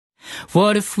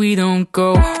What if we don't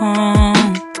go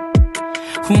home?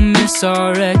 We'll miss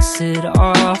our exit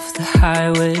off the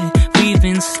highway. We've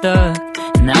been stuck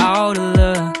and out of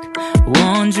luck,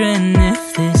 wondering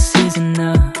if this is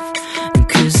enough.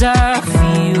 'Cause I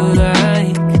feel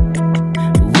like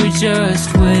we're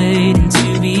just waiting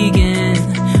to begin.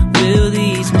 Will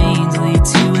these means lead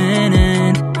to an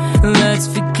end? Let's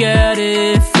forget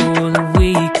it for the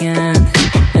weekend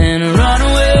and run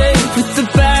away with the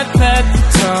backpack,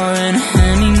 guitar, and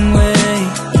Hemingway.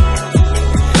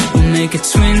 We'll make a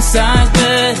twin-size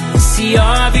bed,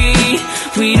 CRV.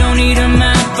 We don't need a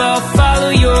map, I'll follow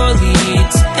your lead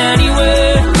to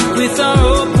anywhere with our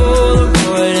old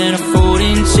Polaroid and a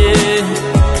folding chair.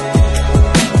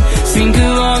 Think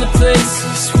of all the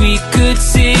places we could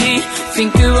see.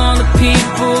 Think of all the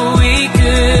people we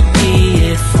could be,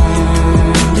 if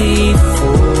only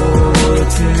for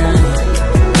tonight.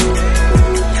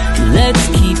 Let's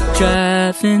keep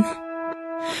driving.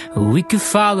 We could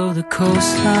follow the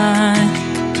coastline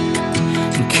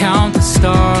and count the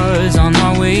stars on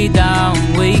our way down.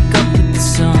 Wake up with the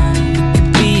sun. We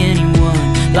could be anyone.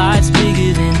 Life's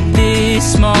bigger than this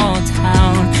small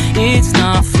town. It's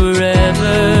not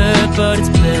forever, but it's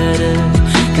better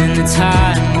than the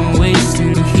time we're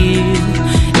wasting here.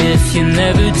 If you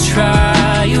never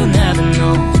try, you'll never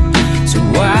know. So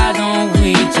why don't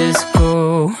we just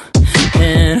go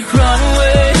and run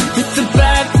away with the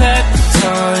backpack,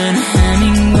 guitar, and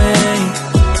Hemingway?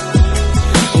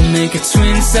 We'll make a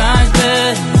twin-size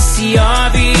bed,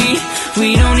 CRV. We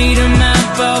don't need a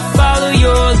map, I'll follow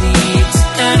your lead to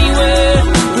anywhere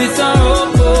with our old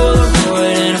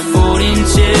Polaroid and a folding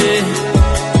chair.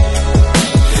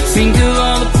 Think of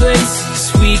all the places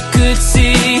we could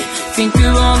see. Think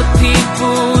of all the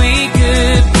people we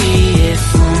could be, if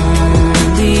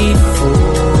only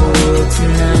for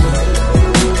tonight.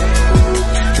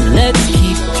 Let's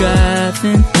keep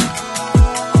driving.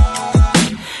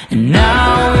 And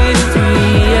now we're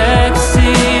 3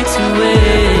 exits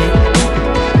away.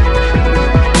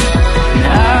 And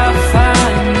I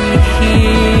finally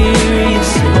hear you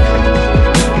say,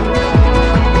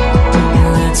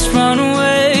 let's run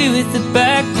away with the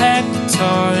backpack,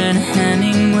 guitar, and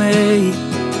Hemingway.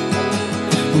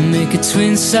 We'll make a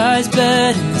twin-size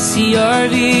bed and a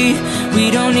CRV. We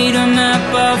don't need a map,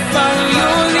 I'll follow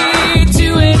your lead to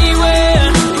anywhere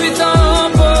with our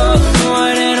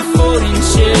Polaroid and a folding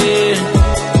chair.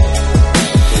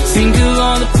 Think of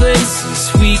all the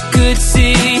places we could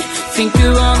see. Think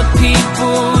of all the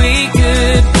people we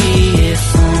could be, if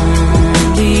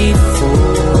only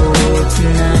for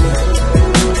tonight.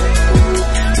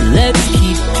 Let's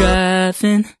keep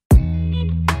driving.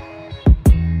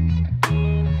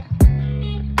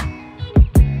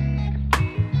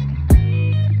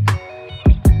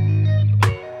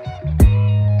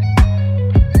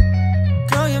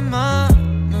 Girl, you're my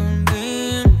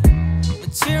moonbeam,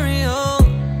 material,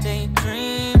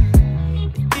 daydream,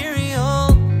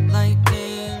 ethereal,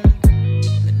 lightning,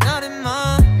 but not in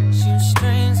my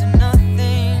shoestrings and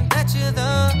nothing. Bet you're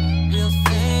the real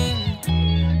thing,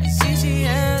 as easy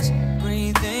as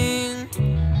breathing.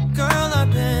 Girl,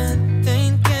 I've been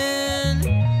thinking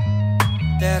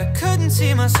that I couldn't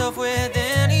see myself with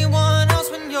anyone else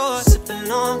when you're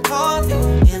sipping on coffee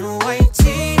in a white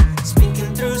tee,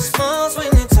 speaking through smiles when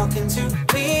you're talking to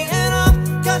me. And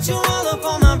I've got you all up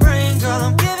on my brain, girl,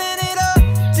 I'm giving it up.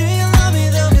 Do you love me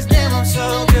though? 'Cause damn, I'm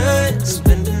so good.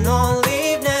 Spending all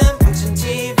evening watching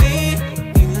TV,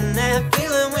 feeling that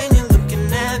feeling when you're looking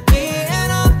at me.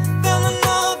 And I fell in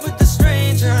love with the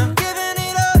stranger, I'm giving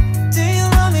it up. Do you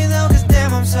love me though? 'Cause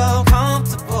damn, I'm so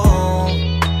comfortable.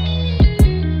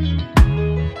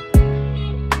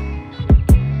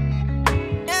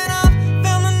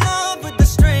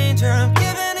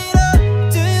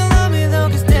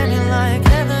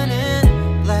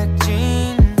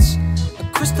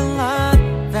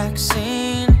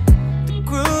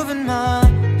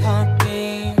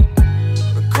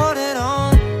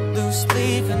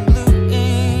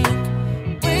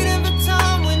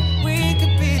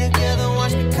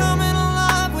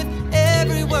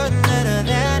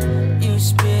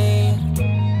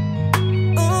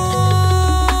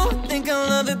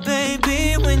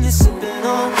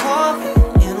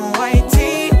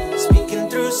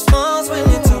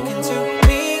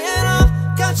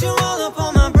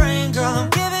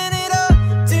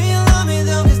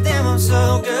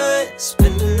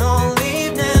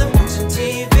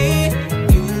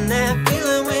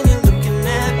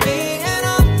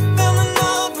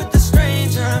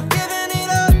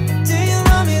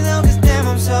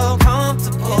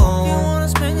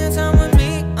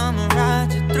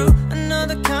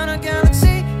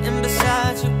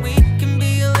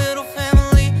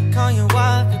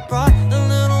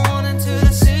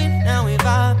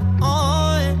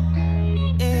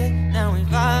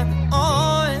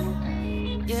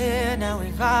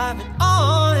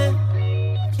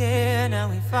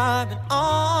 I've been on.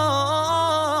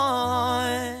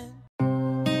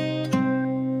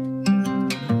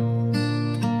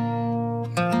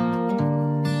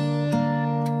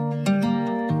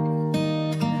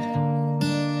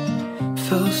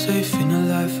 Felt safe in a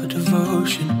life of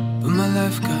devotion, but my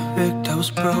life got wrecked, I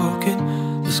was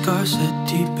broken. The scars set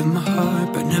deep in my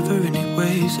heart, but never any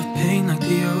waves of pain like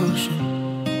the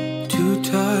ocean. Too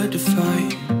tired to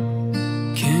fight,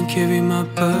 can't carry my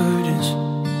burdens.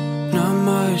 Not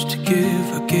much to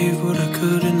give, I gave what I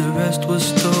could and the rest was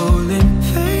stolen.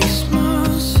 Face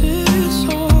masks is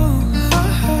all I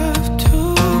have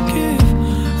to give.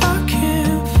 I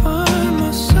can't find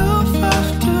myself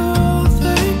after all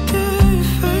they did.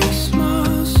 Face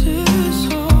masks is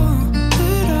all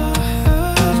that I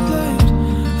have left.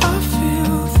 I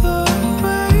feel the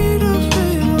weight of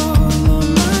it all on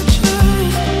my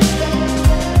chest.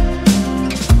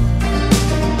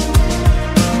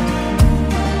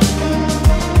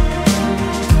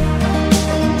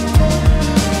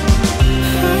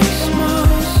 Face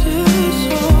masks is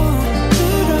all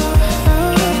that I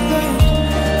have left.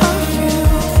 I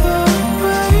feel the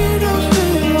weight of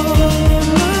it all on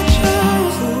my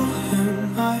chest.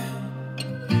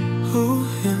 Who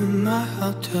am I?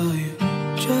 I'll tell you.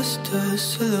 Just a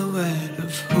silhouette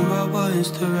of who I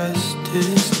was, the rest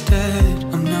is dead.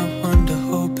 I'm not one to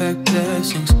hold back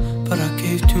blessings, but I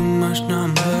gave too much, now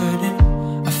I'm hurting.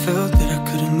 I felt that I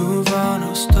couldn't move on, I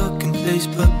was stuck in place,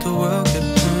 but the world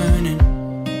kept turning.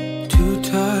 Too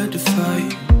tired to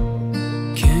fight,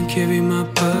 can't carry my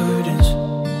burdens.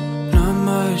 Not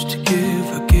much to give,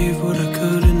 I gave what I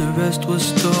could and the rest was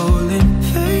stolen.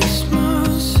 Face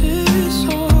masks is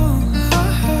all I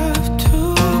have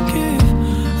to give.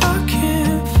 I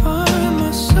can't find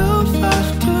myself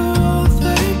after all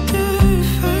they did.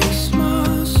 Face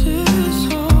masks is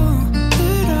all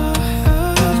that I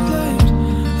have left.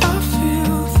 I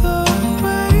feel the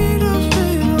weight of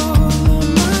it all on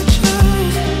my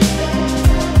chest.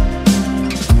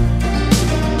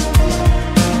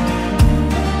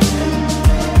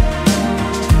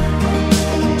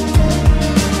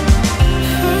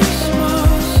 Face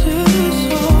masks is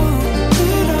all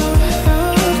that I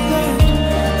have left.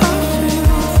 I feel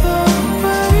the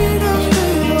weight of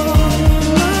it all on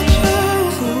my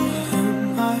chest.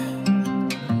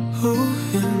 Who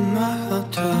am I? I'll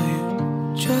tell you.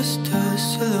 Just a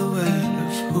silhouette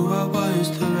of who I was,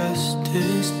 the rest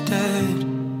is dead.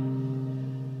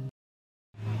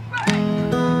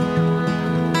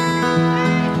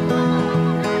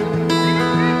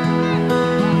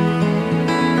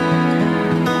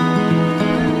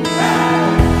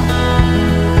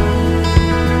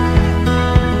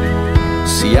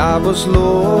 See, I was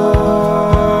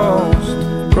lost,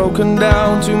 broken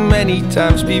down too many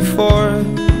times before,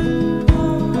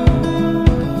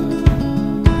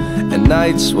 and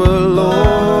nights were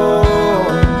long.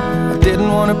 I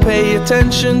didn't want to pay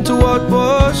attention to what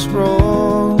was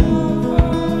wrong.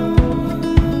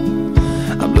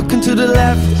 I'm looking to the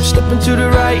left, stepping to the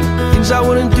right. Things I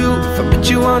wouldn't do if I met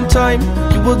you on time.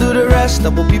 You will do the rest, I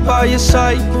will be by your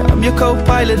side. I'm your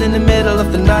co-pilot in the middle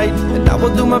of the night, and I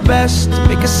will do my best to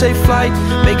make a safe flight,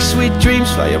 make sweet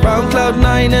dreams, fly around cloud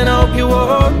 9, and I hope you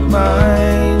won't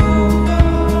mind.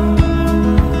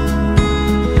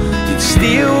 You'd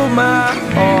steal my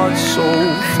heart so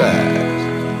fast.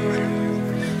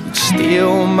 You'd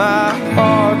steal my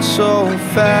heart so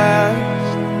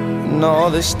fast. And all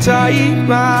this time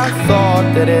I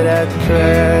thought that it had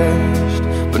crashed,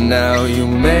 but now you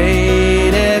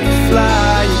made it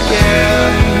fly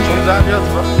again.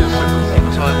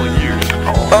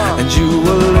 And you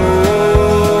were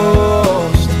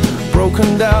lost, broken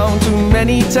down too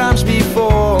many times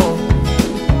before.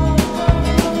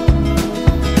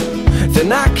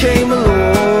 Then I came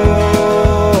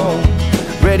along,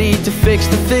 ready to fix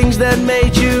the things that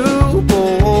made you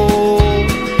bold.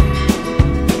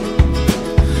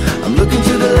 I'm looking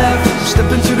to the left,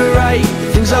 stepping to the right.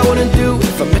 Things I wouldn't do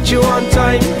if I met you on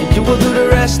time, and you will do the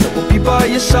rest, I will be by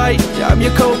your side. Yeah, I'm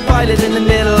your co-pilot in the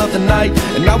middle of the night,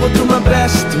 and I will do my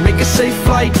best to make a safe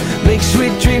flight, make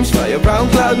sweet dreams, fly around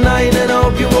cloud 9, and I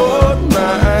hope you won't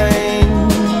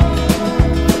mind.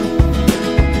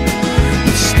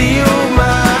 You steal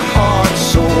my heart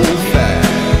so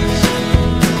fast.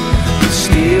 You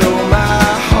steal my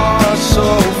heart so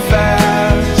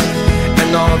fast.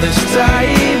 And all this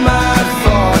time I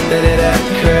thought that it had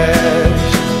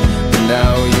crashed, but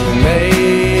now you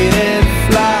made it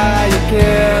fly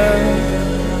again.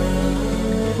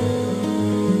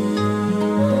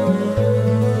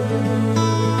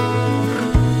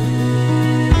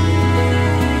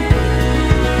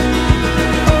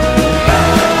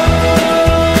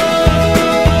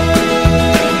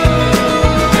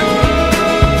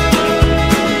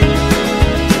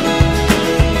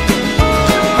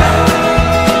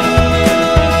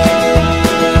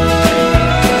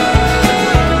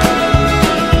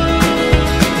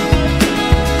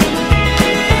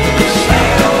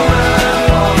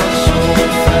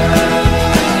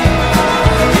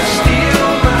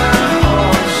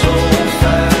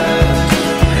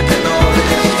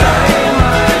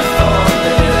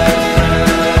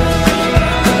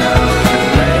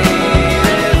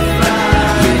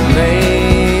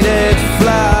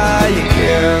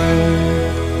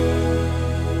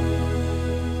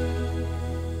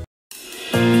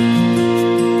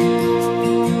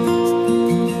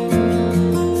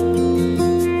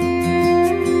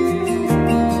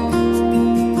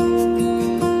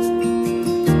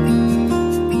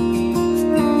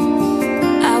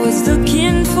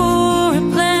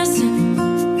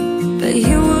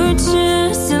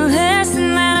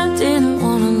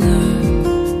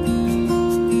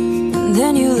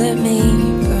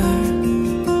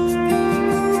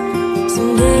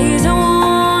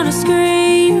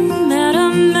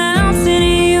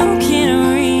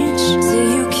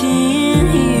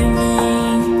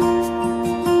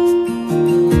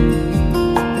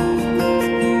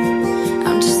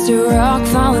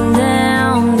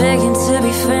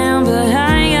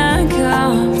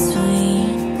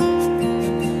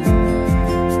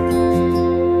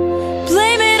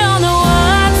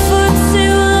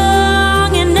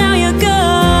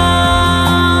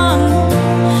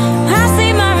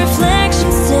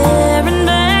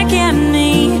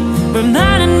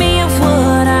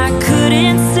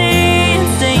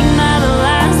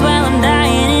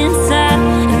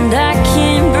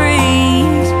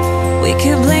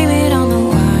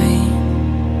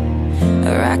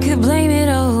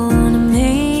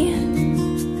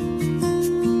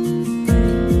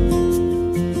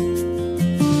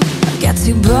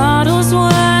 2 bottles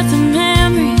worth of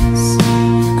memories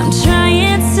I'm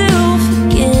trying to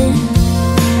forget,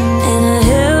 and a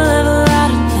hell of a lot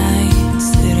of nights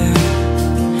that I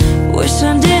wish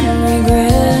I didn't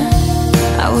regret.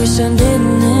 I wish I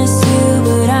didn't miss you,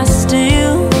 but I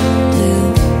still do.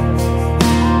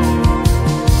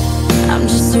 I'm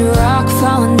just a rock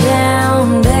falling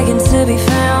down, begging to be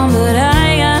found, but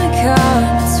I got caught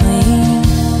between.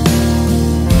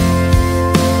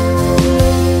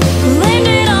 Blamed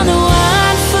it on the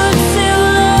wine for too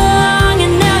long,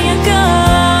 and now you're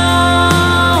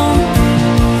gone.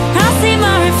 I see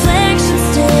my reflection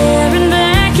staring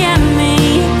back at me,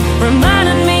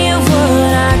 reminding me of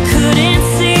what I couldn't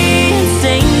see, and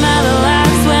saying my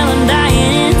last while I'm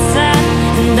dying inside,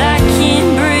 and I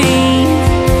can't breathe.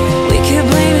 We could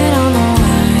blame it on the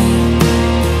wine,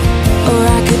 or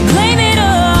I could blame it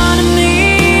on me.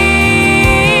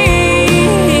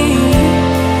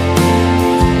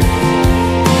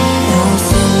 I'll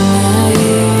sing my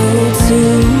hero to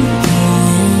the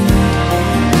end.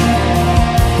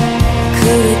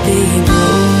 Could it be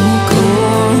broke,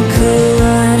 or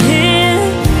could it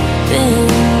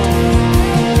bend?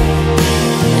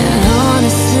 And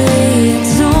honestly, I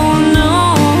don't know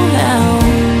how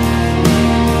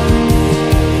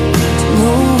to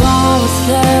move on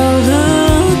without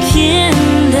looking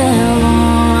down.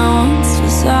 I once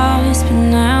was lost, but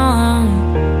now I'm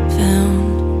found.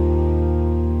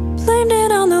 Blamed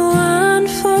it on the wine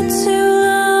for too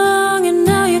long, and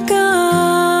now you're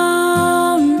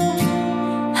gone.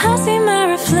 I see my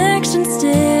reflection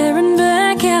staring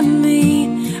back at me,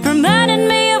 reminding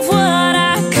me of what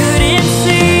I couldn't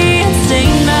see, and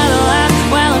saying my last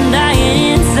while I'm dying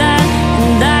inside,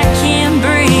 and I can't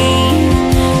breathe.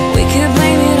 We could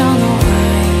blame it on the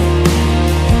wine,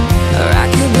 or I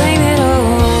could blame it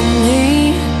on me.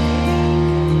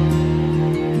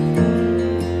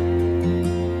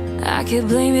 I could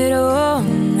blame it on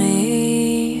me.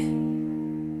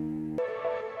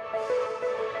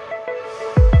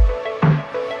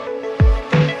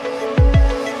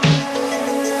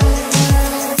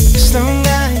 Slow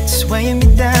nights weighing me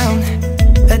down,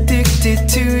 addicted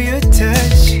to your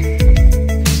touch.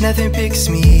 Nothing picks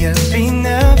me up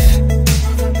enough.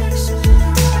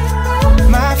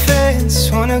 My friends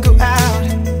wanna go out,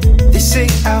 they say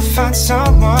I'll find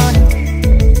someone.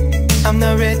 I'm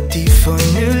not ready for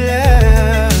new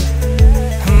love.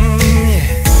 Yeah.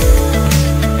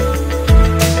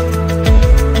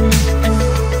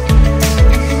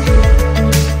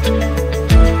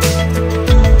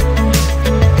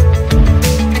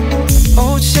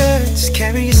 Old shirts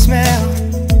carry a smell,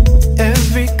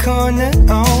 every corner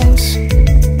owns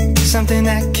something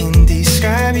that can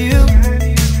describe you.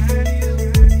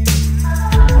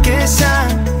 Guess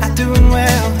I'm not doing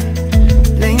well.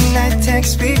 Late night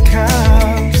text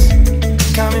becomes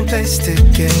commonplace to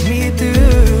get me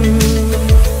through.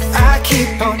 I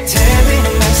keep on telling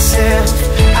myself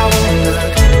I won't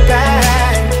look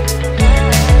back,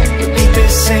 repeat the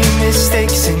same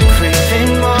mistakes and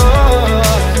craving more.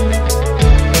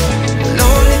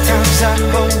 Lonely times are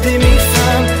holding me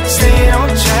from staying on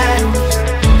track.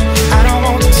 I don't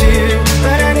want to,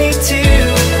 but I need to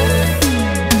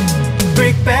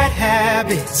break bad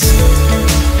habits.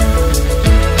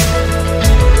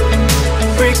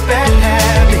 Break bad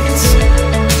habits.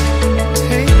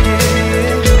 Hey,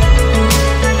 yeah.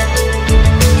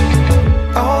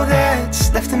 All that's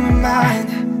left in my mind,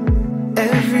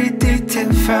 every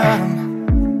detail from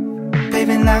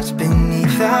paving lives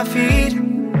beneath our feet.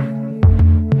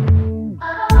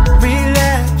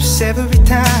 Relapse every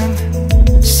time,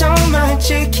 so much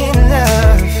you can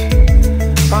love.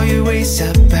 All your ways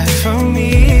are bad for me.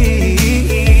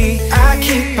 I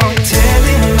keep on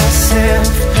telling myself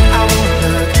I won't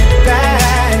look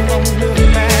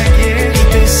back, yeah. Keep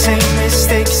the same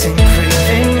mistakes and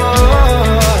craving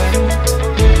more.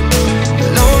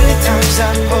 Lonely times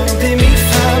are holding me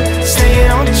from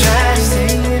staying on track.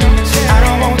 I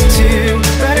don't want to,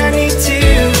 but I need to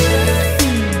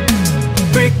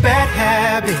break bad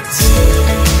habits.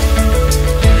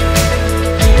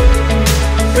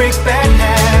 Break bad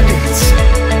habits.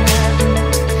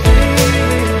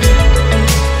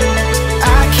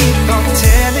 I keep on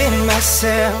telling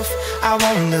myself I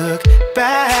won't look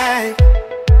back,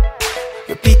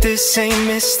 repeat the same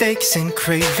mistakes and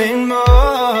craving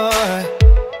more.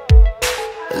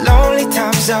 Lonely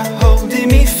times are holding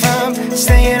me from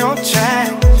staying on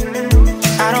track.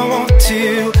 I don't want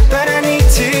to, but I need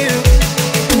to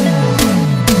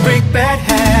break bad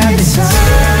habits.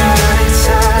 It's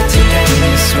hard to end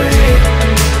this way.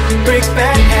 Break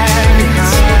bad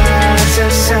habits. Till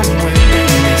somewhere in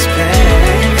this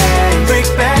place. Break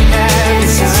bad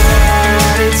habits.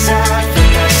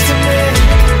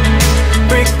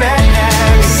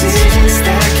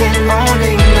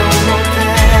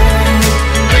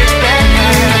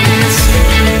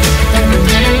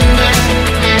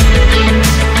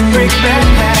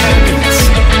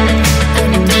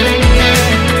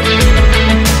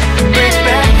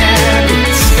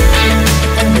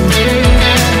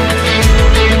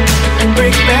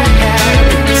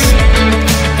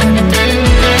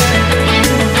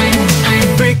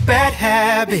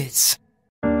 habits.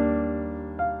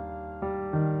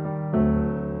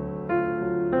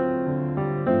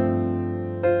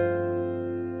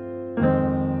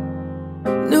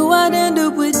 Knew I'd end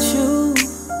up with you,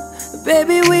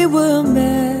 baby, we were a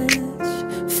match.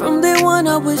 From day one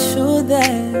I was sure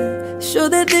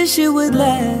that this shit would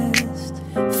last.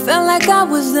 Felt like I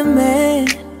was the man,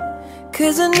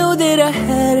 cause I knew that I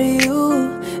had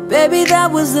you. Baby,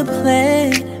 that was the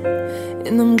plan,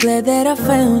 and I'm glad that I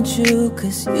found you.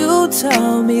 Cause you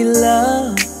taught me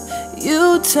love,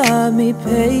 you taught me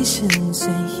patience,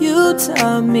 and you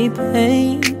taught me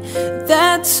pain.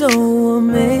 That's so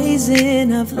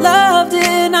amazing. I've loved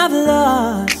and I've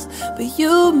lost, but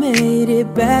you made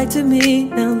it back to me.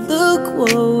 Now look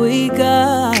what we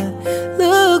got,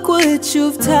 look what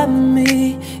you've taught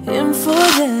me. And for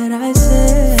that I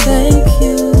say thank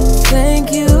you,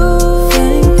 thank you,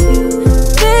 thank you,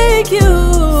 thank you,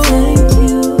 thank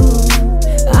you.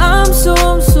 I'm so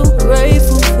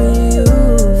grateful for you.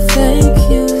 Thank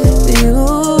you, for you.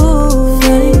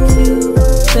 Thank you,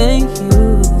 thank you,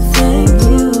 thank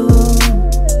you.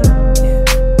 Yeah.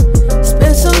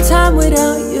 Spent some time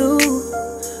without you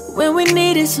when we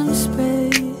needed some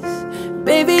space.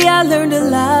 Baby, I learned a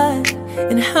lot,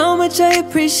 and how much I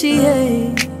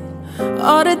appreciate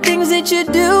all the things that you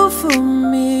do for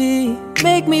me.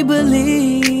 Make me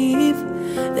believe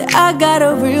that I got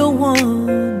a real one.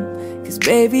 Cause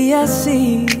baby, I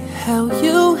see how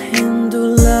you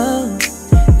handle love,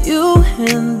 you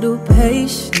handle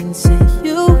patience, and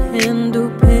you handle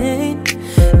pain.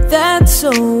 That's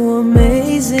so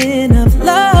amazing. I've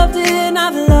loved and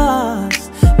I've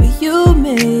lost, but you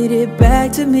made it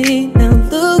back to me. Now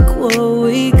look what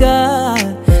we got,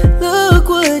 look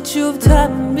what you've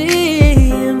taught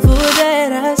me. And for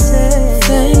that I say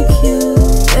thank you,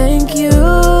 thank you,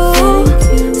 thank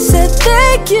you. Said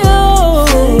thank you,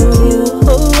 thank you.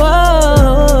 Oh,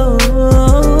 oh,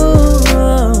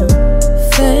 oh.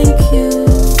 Thank you,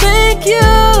 thank you,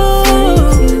 thank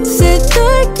you. Said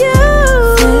thank you,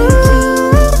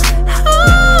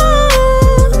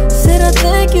 oh, said I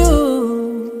thank you.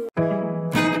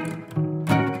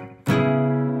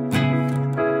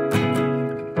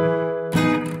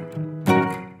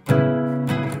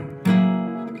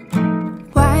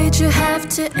 Why'd you have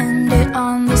to end it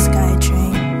on the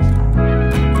SkyTrain?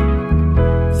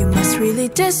 You must really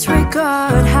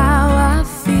disregard how I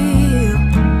feel.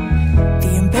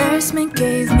 The embarrassment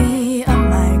gave me a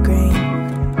migraine.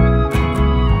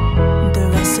 The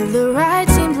rest of the ride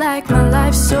seemed like my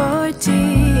life's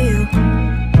ordeal.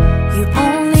 You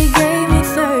only gave me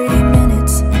 30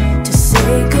 minutes to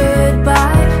say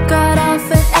goodbye. Got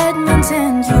off at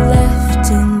Edmonton, you left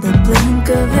in the blink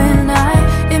of an eye.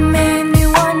 It made me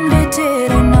wonder,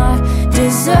 did I not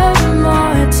deserve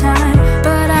more time?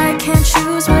 But I can't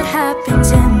choose what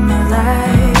happens in my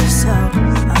life, so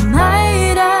I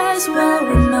might as well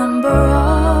remember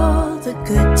all the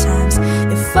good times,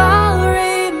 if I'll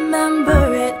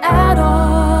remember it at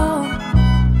all.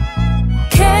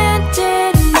 Can't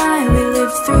deny we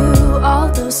lived through all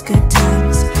those good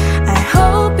times. I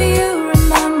hope you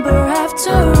remember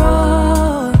after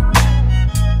all.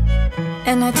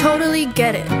 And I totally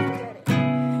get it,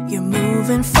 you're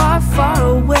moving far, far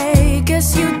away.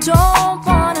 Guess you don't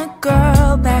want a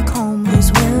girl back home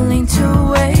who's willing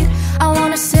to wait. I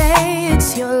wanna say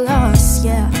it's your loss,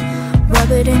 yeah,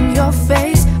 rub it in your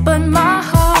face, but my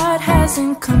heart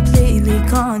hasn't completely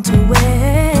gone to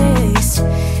waste.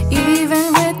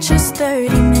 Even with just 30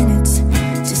 minutes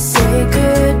to say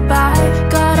goodbye.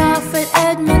 Got off at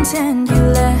Edmonton, you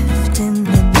left in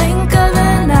the blink of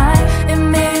an eye. It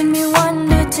made me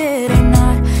wonder, did I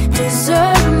not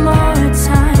deserve more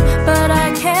time? But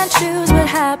I can't choose what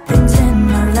happens in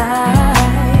my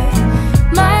life.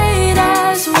 Might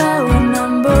as well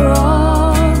remember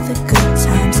all the good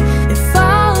times, if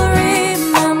I'll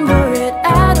remember it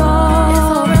at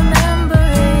all.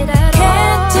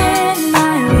 Can't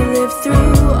deny we lived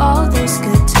through all those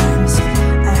good times.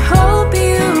 I hope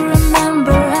you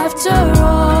remember after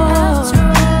all.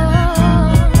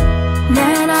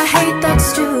 Man, I hate that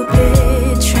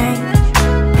stupid train.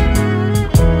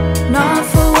 Not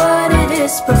for what it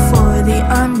is, but for the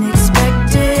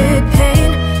unexpected pain.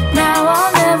 Now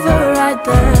I'll never ride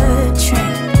the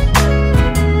train.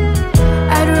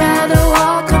 I'd rather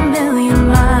walk a million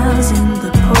miles in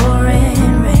the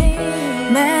pouring rain.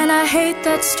 Man, I hate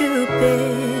that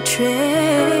stupid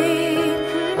train.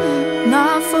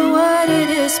 Not for what it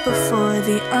is, but for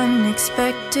the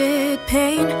unexpected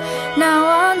pain. Now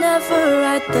I'll never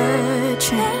ride the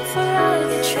train.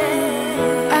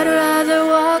 I'd rather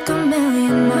walk a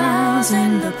million miles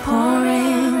in the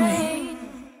pouring rain.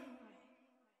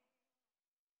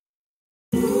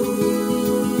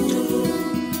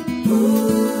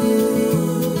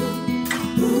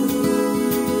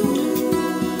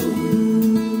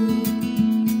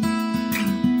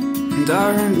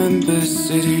 remember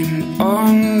sitting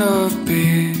on the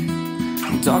pier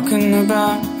and talking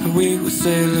about how we would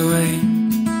sail away,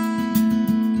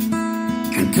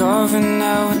 and carving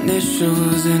out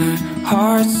initials in our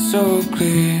hearts so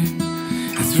clear,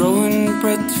 and throwing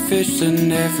bread to fish that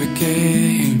never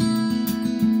came.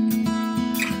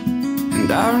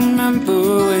 And I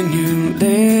remember when you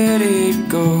let it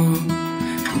go,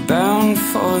 bound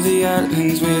for the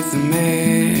islands with the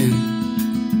man.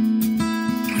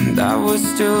 And I was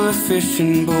still a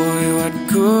fishing boy, what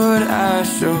could I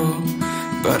show?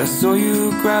 But I saw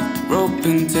you grab the rope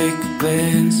and take a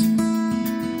glance.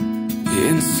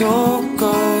 And so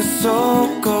go,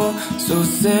 so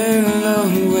sail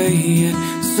away.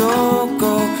 And so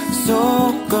go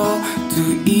to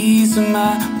ease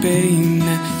my pain.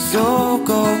 And so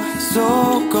go,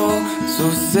 so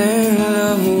sail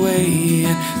away.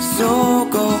 And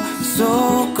so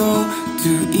go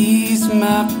to ease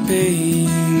my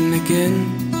pain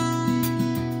again.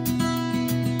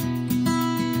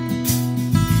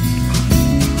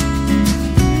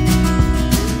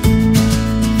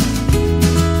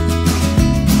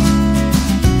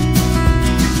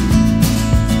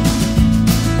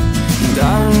 I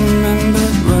remember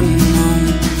running home,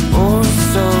 oh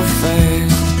so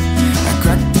fast. I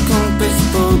cracked the compass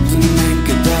boat to make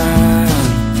it down.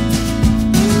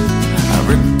 I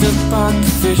ripped apart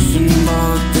the fishing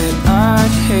boat that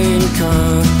I'd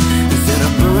handcuffed, and set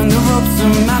up her in the ropes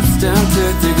and maps down to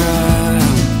the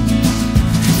ground.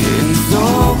 And so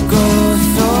go,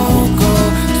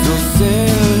 so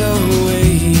sail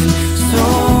away. And so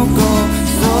go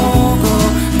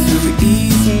to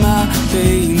ease my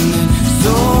pain.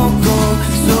 So go,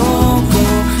 so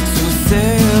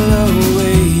sail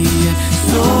away.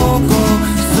 So go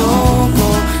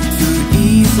to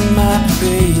ease my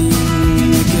pain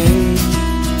again.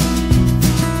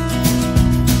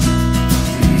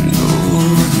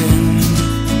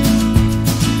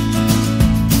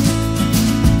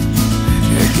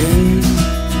 And again.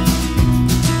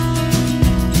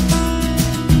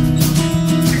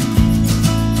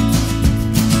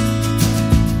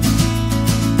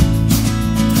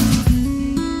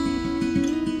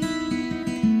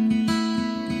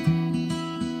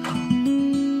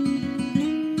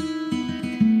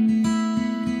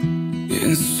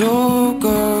 And so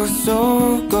go,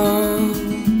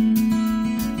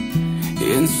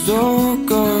 and so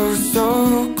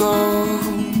go.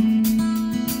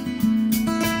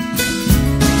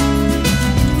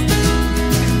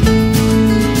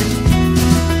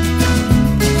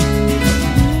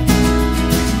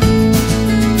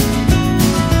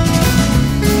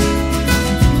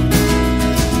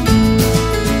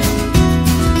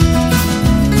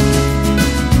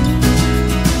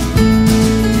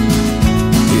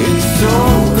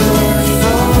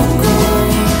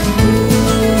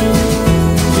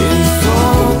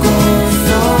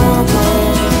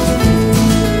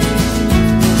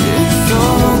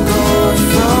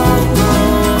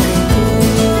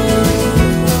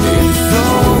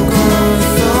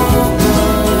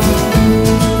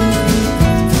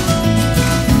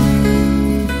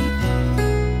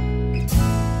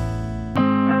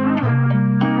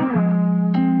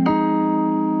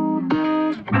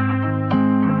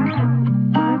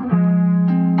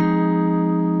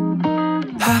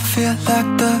 I feel like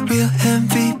the real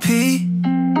MVP.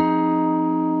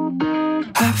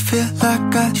 I feel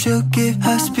like I should give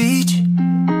a speech.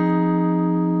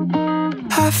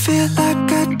 I feel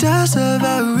like I deserve a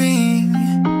ring.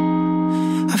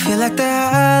 I feel like the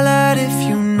highlight if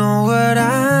you know what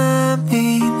I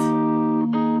mean.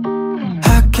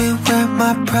 I can wear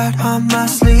my pride on my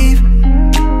sleeve.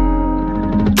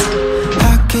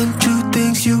 I can do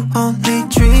things you only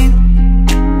dream.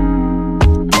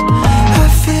 I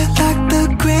feel like the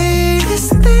greatest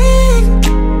thing.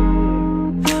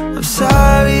 I'm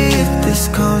sorry if this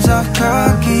comes off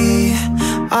cocky.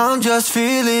 I'm just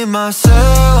feeling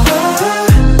myself.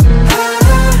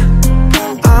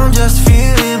 I'm just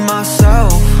feeling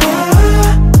myself.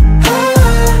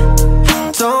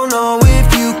 Don't know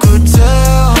if you could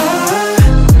tell,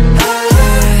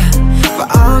 but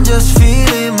I'm just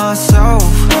feeling myself.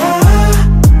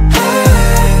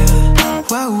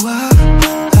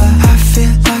 I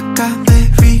feel like I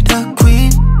married a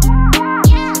queen.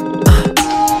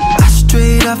 I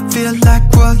straight up feel like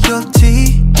royalty.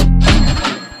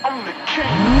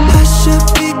 I should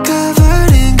be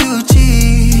covered in Gucci.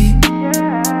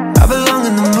 I belong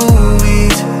in the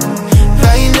movies,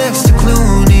 right next to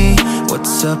Clooney.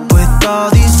 What's up with all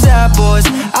these sad boys?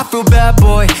 I feel bad,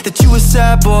 boy, that you a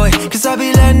sad boy, cause I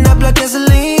be letting up like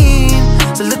gasoline.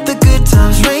 So let the good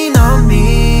times rain on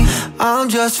me. I'm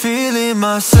just feeling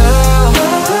myself.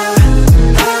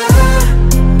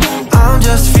 I'm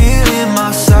just feeling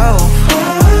myself.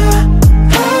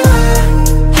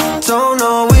 Don't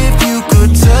know if you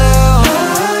could tell,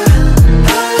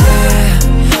 yeah,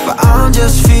 but I'm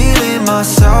just feeling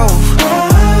myself.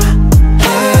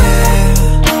 Yeah,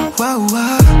 whoa,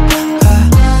 whoa.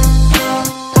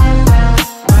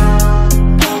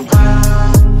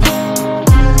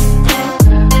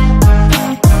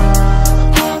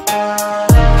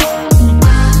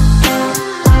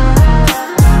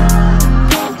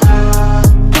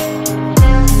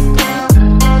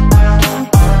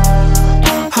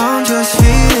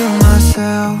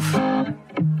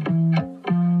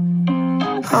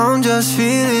 I'm just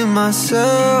feeling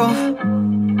myself.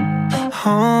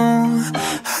 Oh,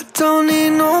 I don't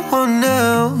need no one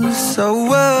else. So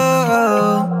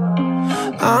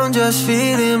I'm just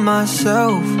feeling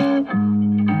myself.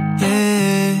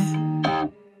 Yeah.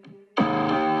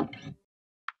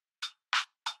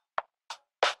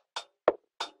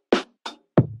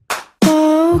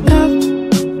 Woke up,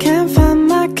 can't find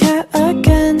my cat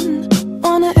again.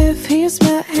 Wonder if he's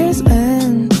met his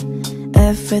end.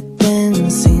 Everything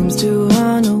seems to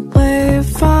run away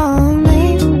from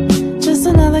me. Just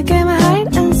another game of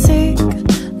hide and seek.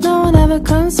 No one ever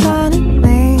comes finding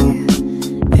me.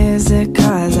 Is it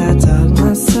cause I dug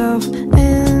myself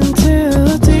in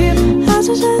too deep? I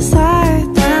should just lie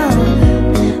down.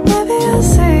 Maybe I'll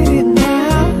say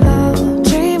now. I'll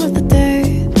dream of the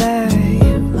day that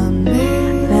you love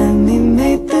me. Let me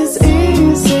make this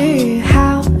easy,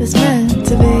 how it's meant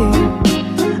to be.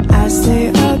 I stay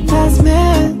up past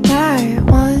midnight,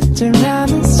 wandering around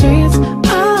the streets.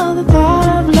 All the thought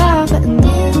of love and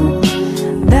you,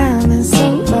 damn, it's so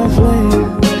lovely.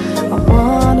 I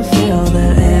wanna feel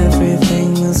that everything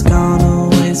that's gone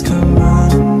always come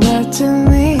running back to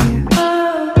me.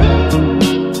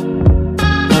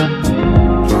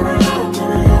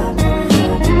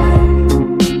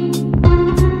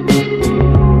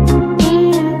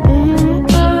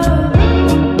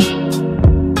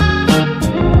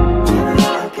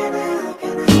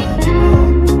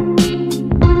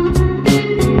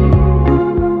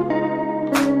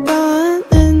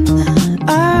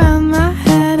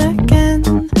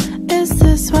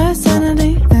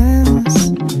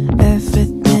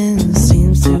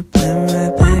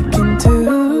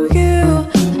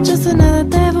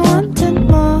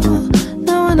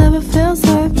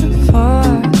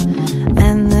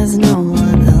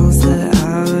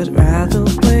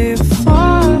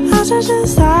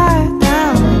 Just lie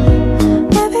down.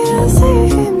 Maybe I'll see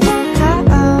now.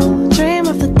 I'll dream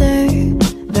of the day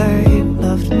that you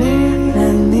loved me.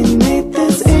 Let me make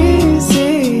this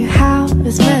easy, how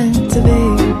it's meant to be.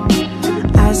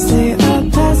 I stay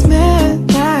up past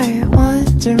midnight,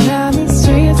 wandering around the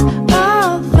streets.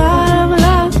 All the thought of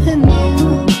loving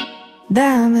you,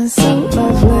 damn, it's so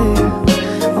lovely.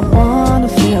 I wanna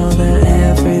feel that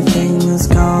everything that's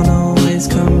gone always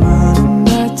come running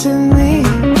back to me.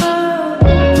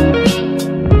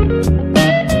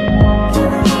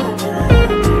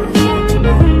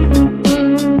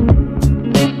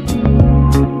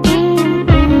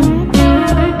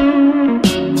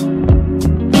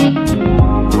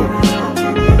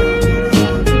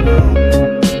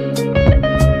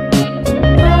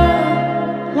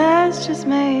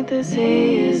 This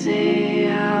easy,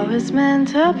 how it's meant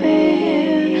to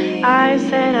be. I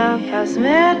stayed up past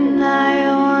midnight,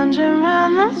 wandering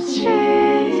around the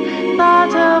streets.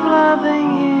 Thought of loving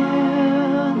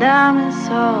you, damn, it's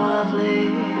so lovely.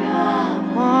 I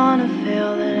wanna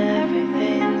feel that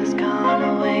everything that's gone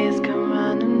always come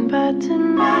running back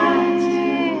tonight.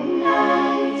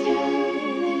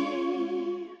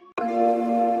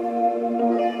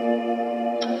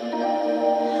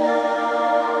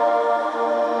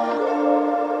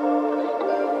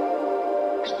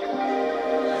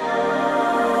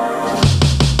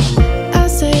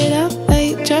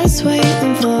 Just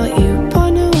waiting for you,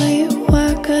 pointing away you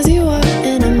were, cause you were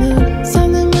in a mood.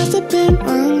 Something must have been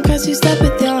wrong, cause you slept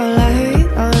with your light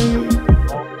on.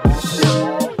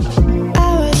 I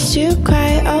watched you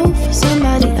cry over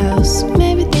somebody else.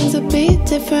 Maybe things would be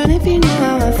different if you knew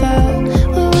how I felt.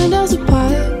 We're windows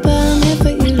apart, but I'm here for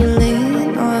you to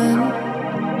lean on.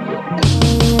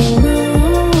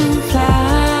 Ooh,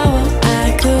 flower,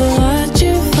 I could watch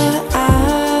you for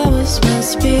hours.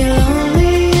 Must be lonely.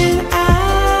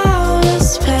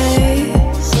 Space.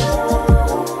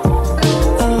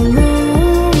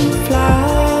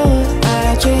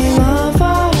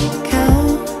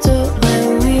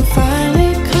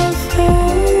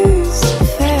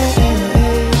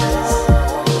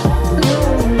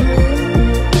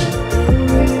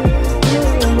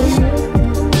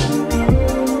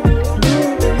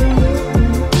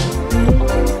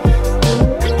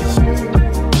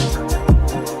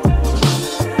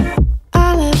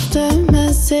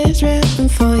 message written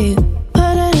for you.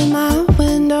 Put it in my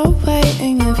window,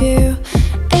 waiting of you.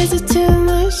 Is it too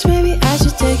much? Maybe I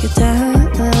should take it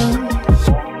down.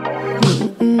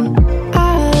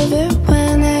 I love it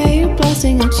when they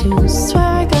blasting up shoes. Swear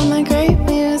I got my great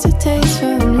music taste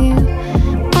from you.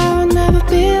 I would never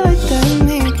be like that,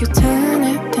 make you turn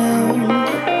it down.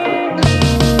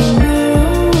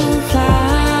 Moonflower,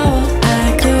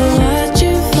 I could watch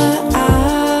you for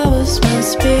hours.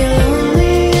 Must be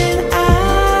lonely in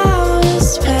outer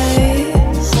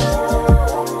space.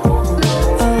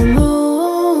 A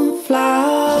moonflower,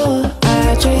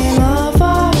 I dream of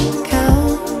our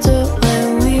encounter when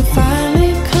we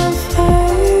finally come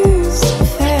face to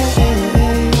face.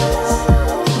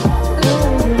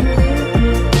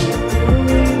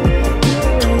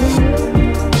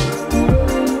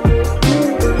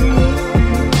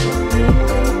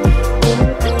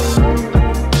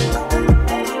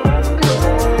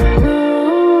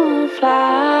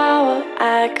 Moonflower,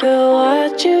 I could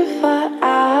watch you for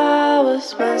hours.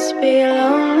 Must be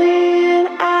lonely in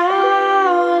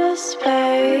outer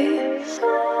space.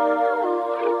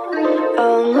 A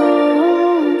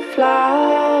moonflower,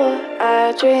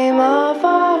 I dream of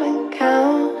our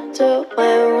encounter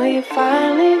when we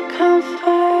finally come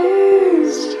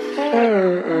face to face.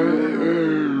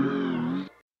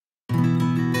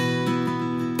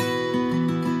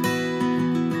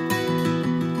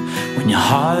 When your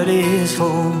heart is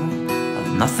full of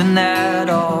nothing at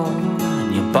all,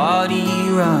 and your body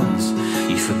runs,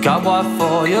 you forgot what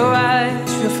for. Your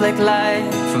eyes reflect light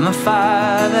from a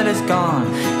fire that is gone,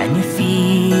 and your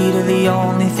feet are the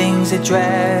only things that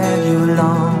drag you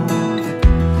along.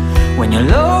 When you're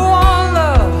low on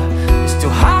love, it's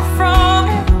too hot from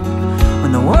it.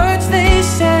 When the words they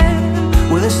said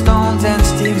were the stones and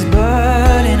sticks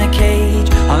buried in a cage,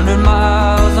 100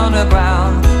 miles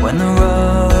underground. When the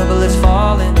rubble is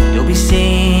falling, you'll be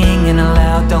singing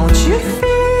aloud. Don't you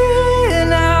feel it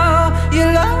now?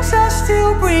 Your lungs are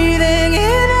still breathing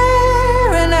in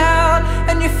air and out,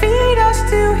 and your feet are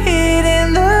still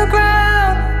hitting the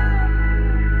ground.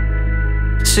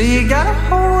 So you gotta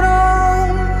hold on.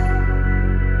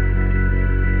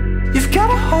 You've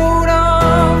gotta hold on.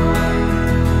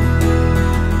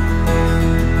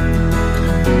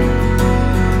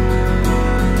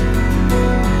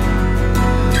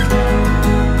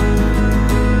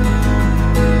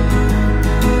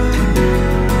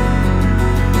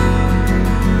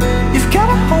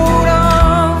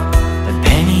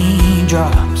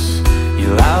 Drops,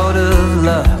 you're out of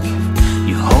luck.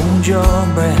 You hold your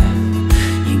breath,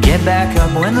 you get back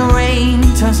up when the rain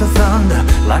turns to thunder,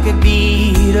 like a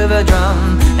beat of a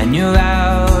drum. And you're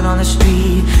out on the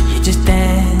street, you're just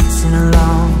dancing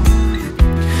along.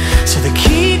 So the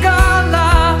key got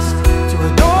lost to a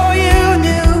door you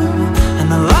knew, and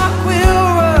the lock will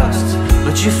rust,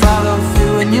 but you follow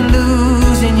through and you're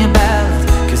losing your balance,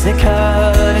 'cause they're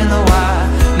cutting the wire.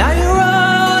 Now you're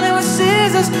running with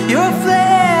scissors, you're a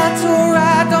flare to a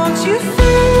ride. Don't you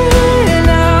feel it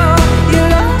now? Your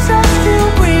lungs are still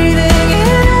breathing in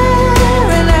air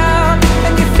and out,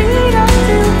 and your feet are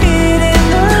still hitting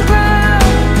the ground.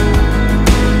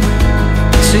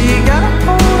 So you gotta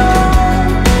hold on.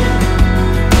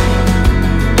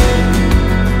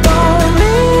 Don't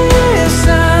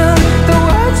listen, the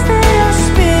words they are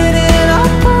spitting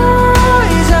are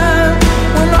poison,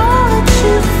 when all that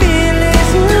you feel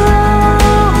is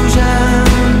erosion.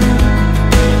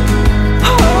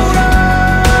 Hold on.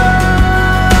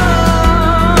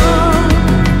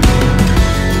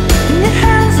 Your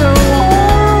hands are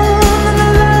warm and the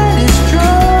light is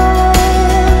strong,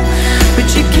 but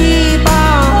you keep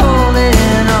on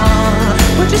holding on.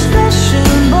 We're just flesh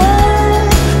and bone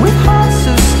with hearts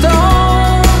of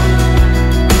stone.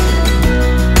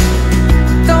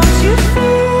 Don't you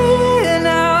feel it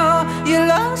now? Your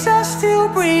lungs are still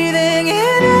breathing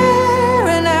in air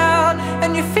and out,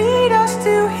 and your feet are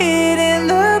still hitting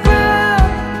the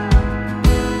ground.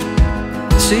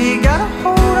 So you gotta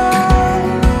hold on.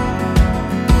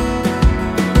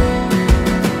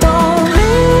 Don't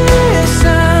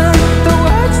listen, the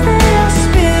words they are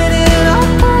spitting are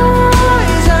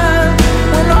poison,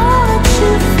 when all that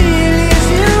you feel is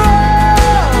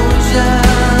erosion.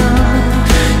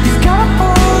 You've gotta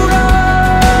hold on.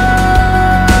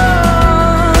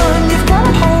 You've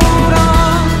gotta hold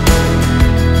on.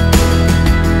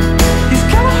 You've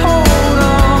gotta hold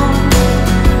on.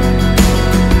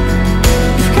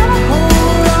 You've gotta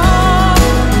hold on.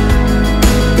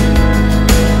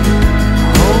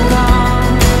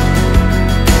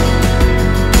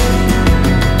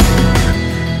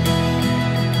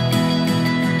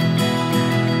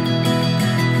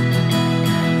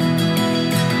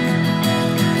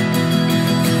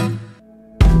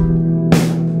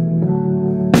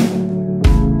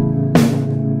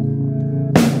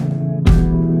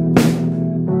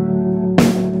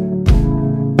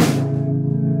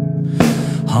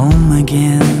 home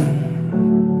again.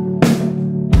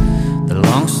 The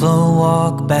long slow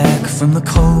walk back from the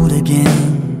cold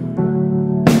again.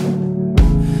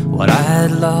 What I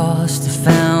had lost, I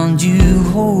found you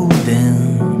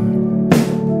holding,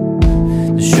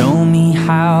 to show me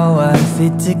how I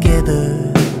fit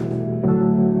together.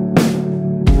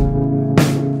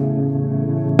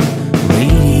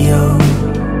 Radio,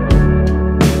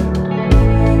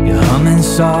 you're humming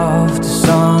soft to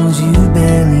songs you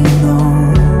barely know.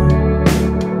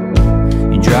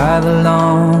 You drive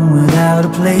along without a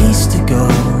place to go.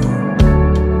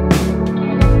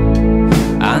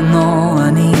 I know I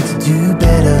need to do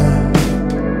better.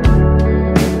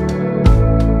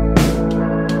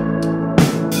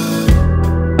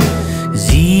 'Cause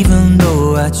even though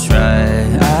I try,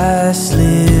 I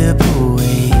slip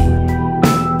away,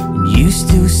 and you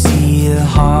still see a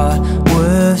heart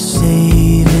worth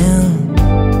saving.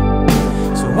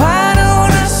 So why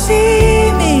don't I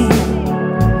see me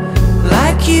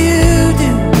like you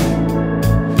do,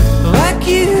 like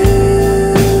you?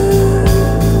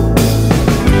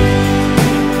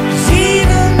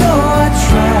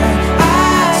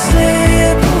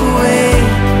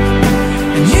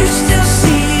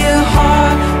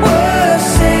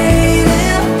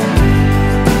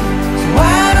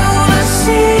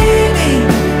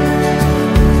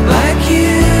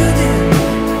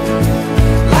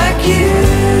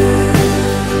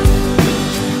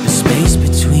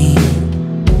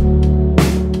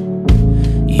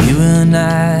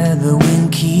 The wind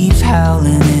keeps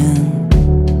howling in,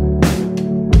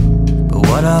 but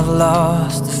what I've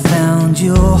lost, I found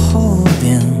you're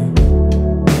holding,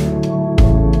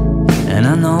 and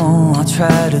I know I'll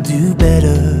try to do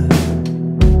better.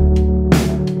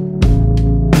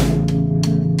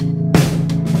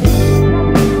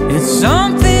 It's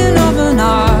something of an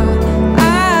art I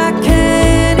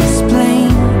can't explain,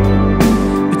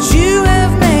 but you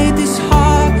have made this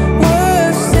heart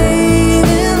worth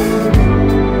saving.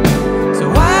 So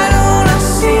why don't I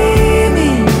see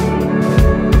me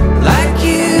like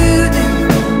you do,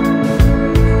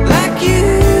 like you?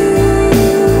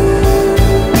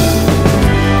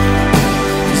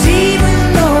 'Cause even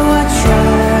though I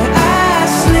try, I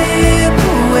slip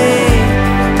away,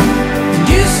 and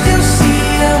you still see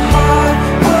a heart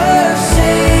worth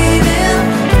saving.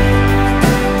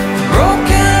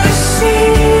 Broken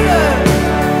receiver,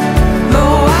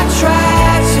 though I try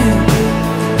to,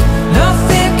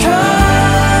 nothing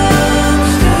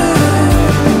comes through.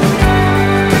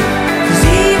 'Cause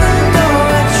even though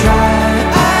I try,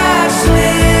 I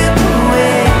slip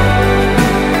away,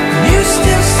 and you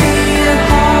still see a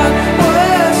heart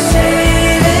worth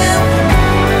saving.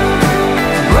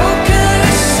 Broken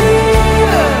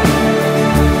receiver,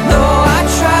 though I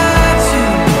try to,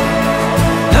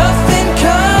 nothing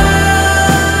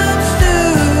comes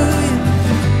through.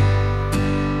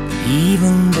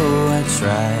 Even though I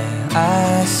try, I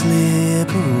slip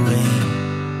away,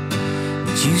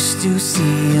 but you still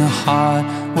see a heart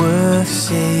worth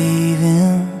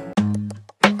saving.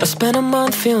 I spent a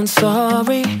month feeling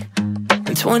sorry,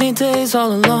 and 20 days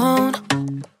all alone.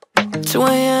 2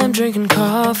 a.m. drinking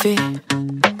coffee,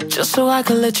 just so I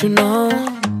could let you know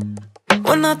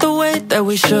we're not the way that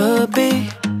we should be.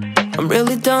 I'm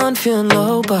really done feeling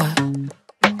low, but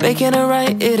making it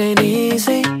right, it ain't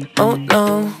easy. Oh no.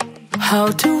 How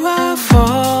do I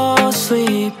fall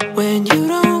asleep when you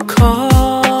don't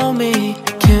call me?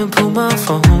 Can't put my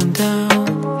phone down.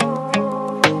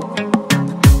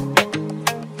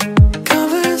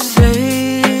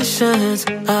 Conversations,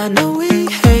 I know we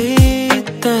hate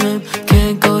them.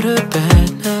 Can't go to bed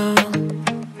now.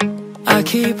 I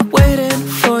keep waiting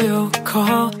for your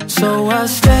call, so I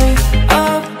stay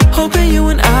up, hoping you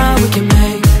and we can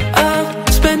make up.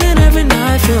 Spending every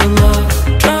night feeling love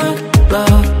drunk,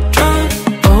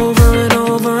 over and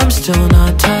over. I'm still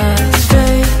not tired.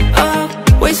 Stay up,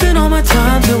 wasting all my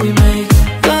time till we make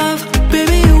love.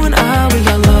 Baby, you and we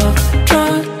got love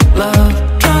drunk,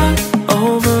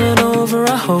 over and over.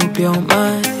 I hope you're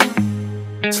mine.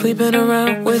 Sleeping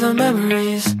around with our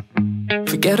memories,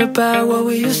 forget about what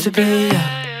we used to be, yeah.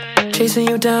 Chasing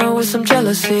you down with some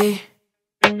jealousy,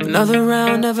 another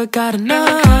round, never got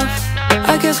enough.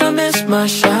 I guess I missed my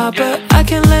shot, but I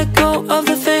can't let go of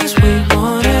the things we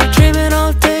wanted. Dreaming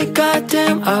all day,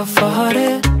 goddamn, I fought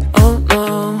it. Oh no.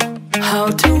 How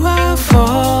do I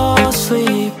fall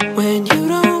asleep when you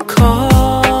don't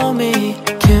call me?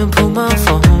 Can't put my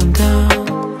phone down.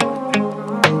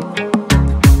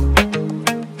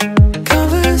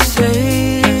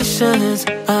 Conversations,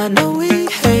 I know we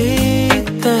hate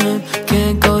them.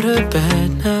 Can't go to bed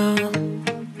now.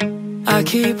 I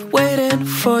keep waiting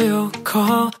for your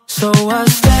call, so I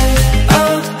stay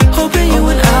up,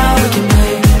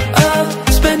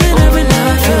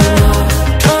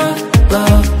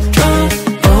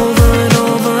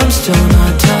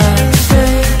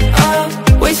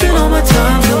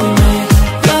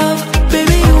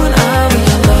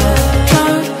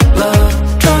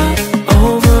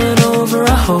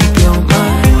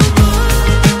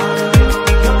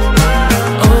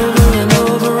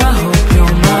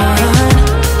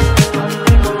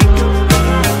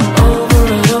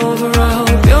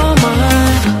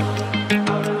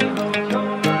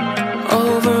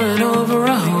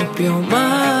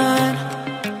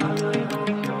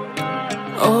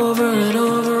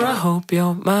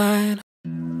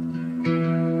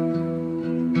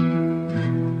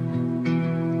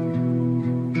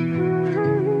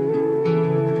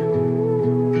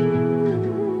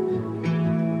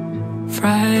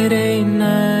 Friday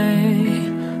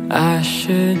night, I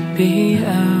should be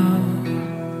out,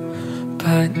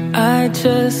 but I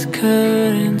just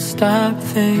couldn't stop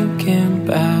thinking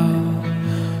about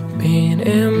being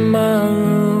in my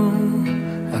room.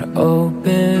 I'd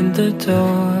open the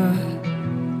door,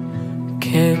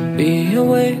 can't be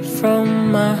away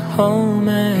from my home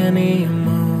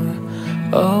anymore.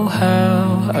 Oh,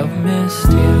 how I've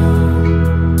missed you.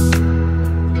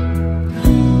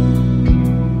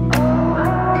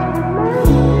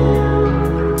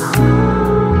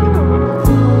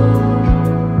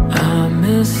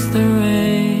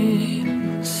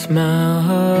 Smell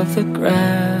of the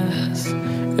grass.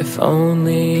 If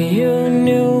only you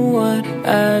knew what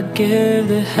I'd give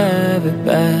to have it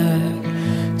back.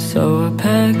 So I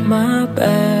packed my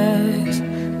bags,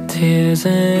 tears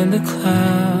in the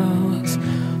clouds,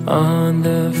 on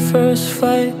the first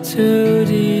flight to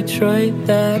Detroit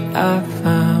that I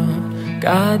found.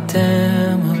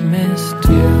 Goddamn, I missed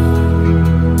you.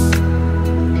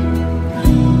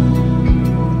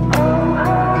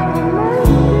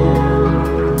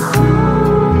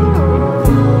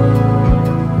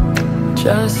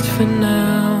 Just for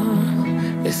now,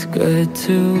 it's good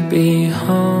to be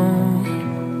home,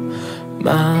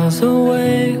 miles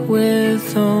away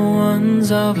with the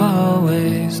ones I've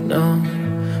always known.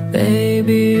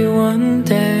 Maybe one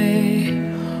day,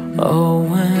 oh,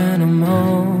 when I'm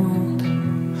old,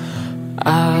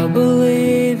 I'll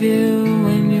believe you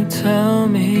when you tell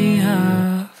me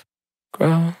I've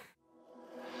grown.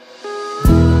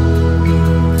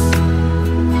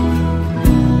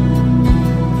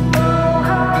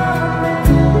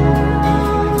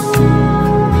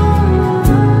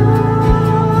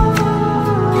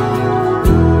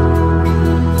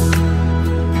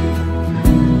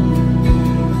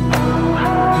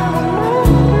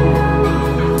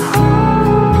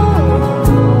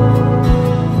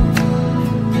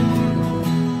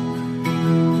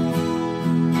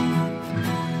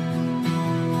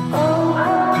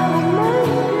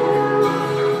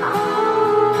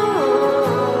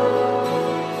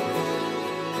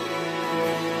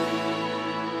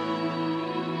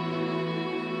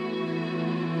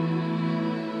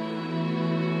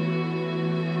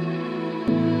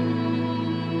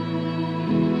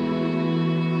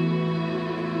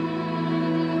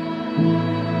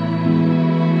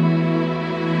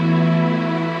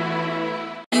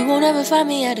 Never find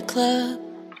me at a club,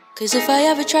 'cause if I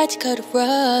ever tried to cut a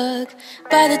rug,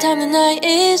 by the time the night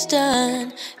is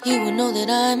done, you will know that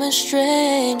I'm a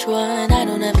strange one. I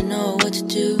don't ever know what to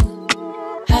do,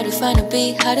 how to find a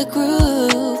beat, how to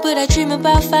groove, but I dream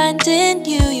about finding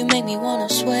you. You make me wanna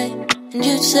sway, and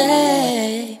you'd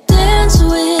say, dance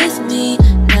with me,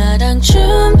 나랑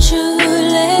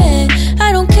춤출래.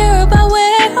 I don't care about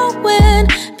where or when,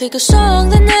 pick a song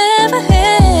that never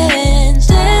ends.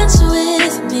 Dance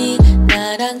with me,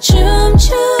 나랑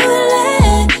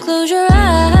춤출래. Close your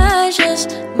eyes,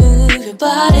 just move your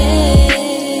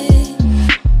body.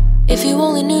 If you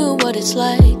only knew what it's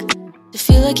like to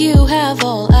feel like you have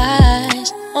all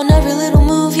eyes on every little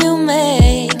move you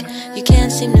make, you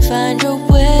can't seem to find your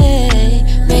way.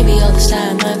 Maybe all this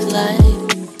time I've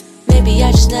lied, maybe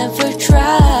I just never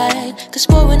tried. 'Cause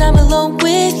boy, when I'm alone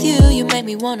with you, you make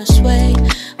me wanna sway,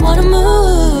 wanna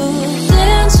move.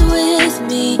 Dance with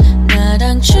me,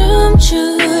 나랑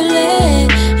춤출래.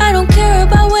 I don't care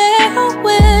about where or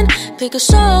when, pick a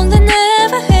song that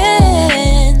never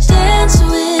ends. Dance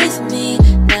with me,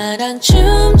 나랑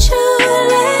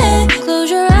춤출래.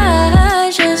 Close your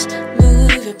eyes, just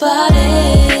move your body.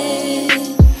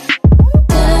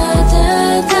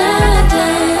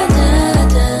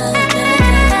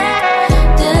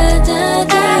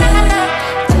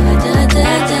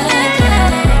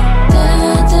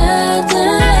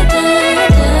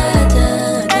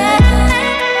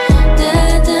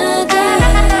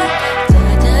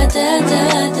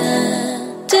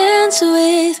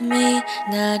 With me,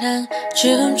 나랑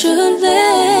춤출래.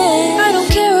 I don't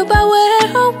care about where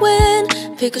or when,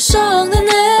 pick a song that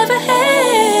never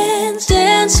ends.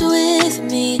 Dance with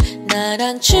me,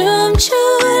 나랑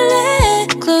춤출래.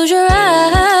 Close your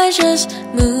eyes, just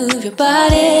move your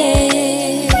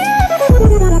body.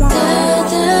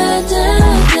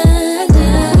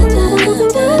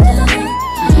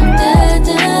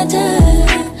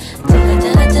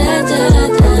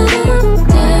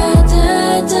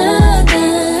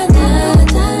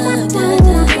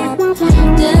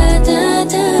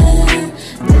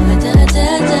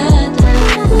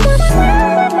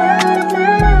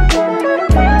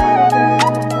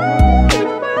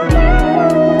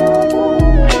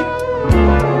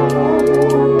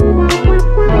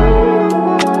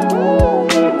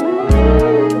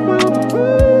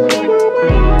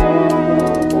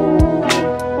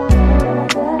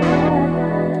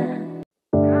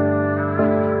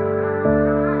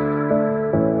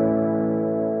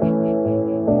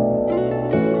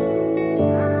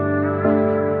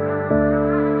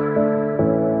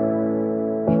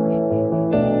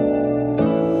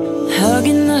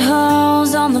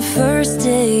 the first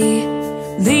day,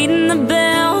 leading the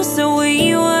bell so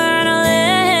we weren't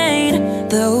late.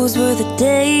 Those were the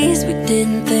days we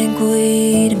didn't think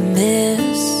we'd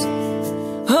miss.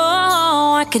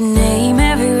 Oh, I could name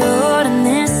every road in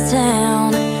this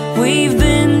town we've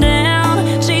been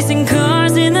down, chasing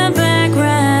cars in the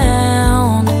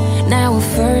background. Now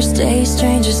we're first day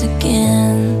strangers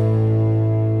again.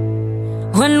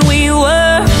 When we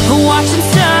were watching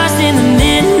stars in the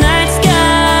midnight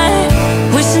sky,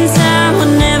 wishing time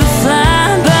would never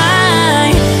fly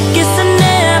by. Guess I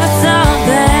never thought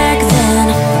back then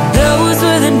those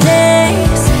were the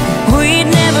days we'd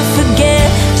never forget.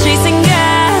 Chasing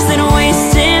guys and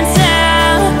wasting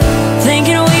time,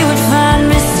 thinking we would find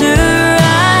Mr.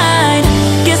 Right.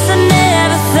 Guess I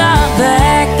never thought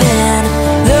back then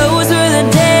those were the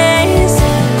days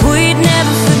we'd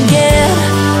never forget.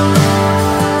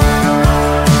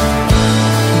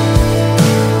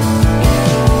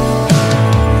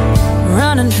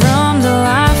 Running from the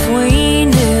life we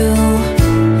knew,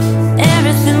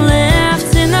 everything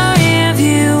left in the rear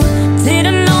view.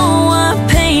 Didn't know what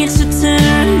page to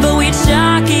turn, but we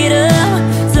chalk it up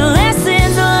to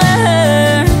lessons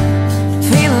learned.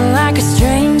 Feeling like a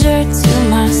stranger to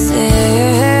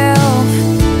myself,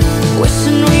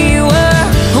 wishing we were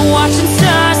watching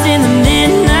stars in the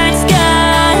midnight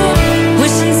sky,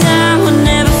 wishing time would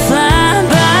never fly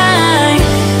by.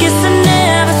 Guess I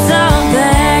never thought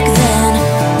back then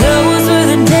those were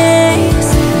the days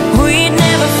we'd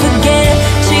never forget.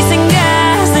 Chasing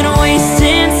guys and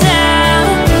wasting time,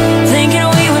 thinking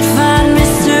we would find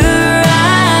Mr.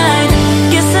 Right.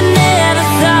 Guess I never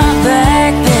thought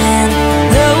back then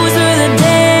those were the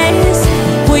days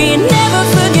we'd never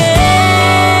forget.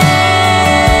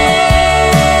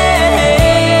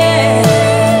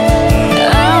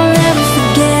 I'll never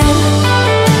forget.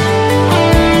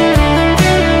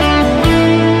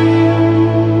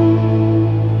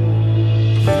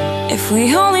 If we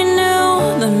only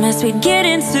knew the mess we'd get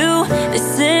into. They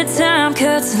said time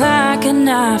cuts like a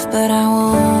knife, but I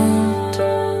won't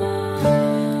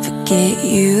forget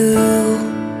you.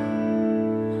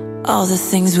 All the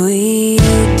things we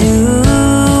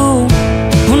do.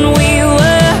 When we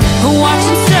were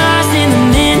watching stars in the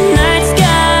midnight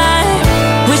sky,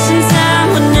 wishing time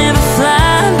would never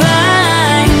fly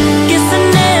by. Guess I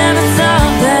never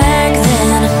thought back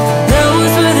then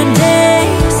those were the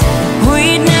days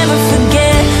we'd never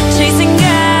forget. Chasing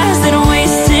guys and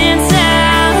wasting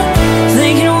time,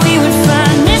 thinking we would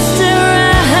find Mr.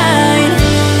 Right.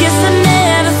 Guess I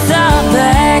never thought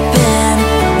back then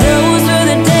those were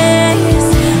the days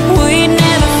we'd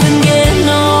never forget.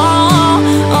 No,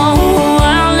 oh,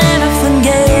 I'll never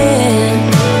forget.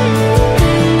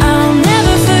 I'll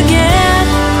never forget.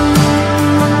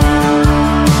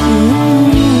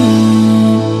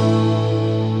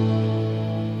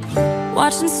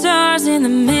 Watching stars in the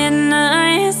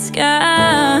midnight sky.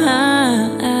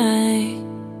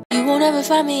 You won't ever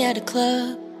find me at a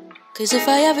club, 'cause if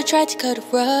I ever tried to cut a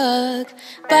rug,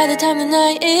 by the time the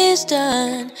night is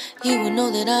done, you will know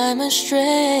that I'm a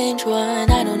strange one.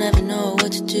 I don't ever know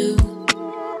what to do,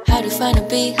 how to find a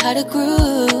beat, how to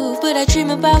groove, but I dream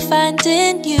about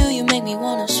finding you. You make me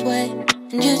wanna sway,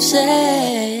 and you'd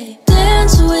say,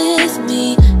 dance with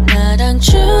me, 나랑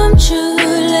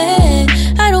춤출래.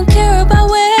 I don't care about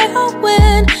where or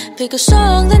when, pick a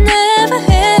song that never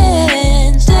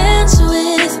ends. Dance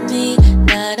with me,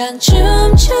 나랑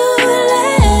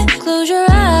춤출래. Close your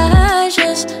eyes,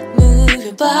 just move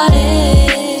your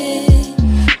body.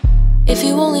 If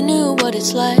you only knew what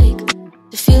it's like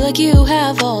to feel like you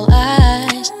have all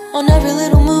eyes on every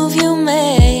little move you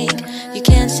make, you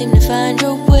can't seem to find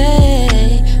your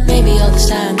way. Maybe all this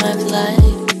time I've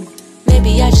lied,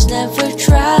 maybe I just never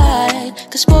tried.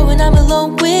 'Cause boy, when I'm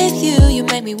alone with you, you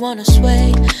make me wanna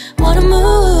sway, wanna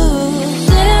move.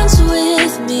 Dance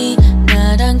with me,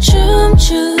 나랑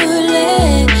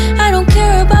춤출래. I don't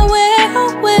care about where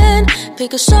or when,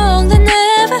 pick a song that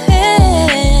never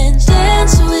ends.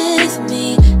 Dance with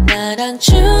me, 나랑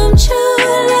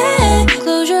춤출래.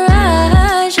 Close your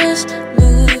eyes, just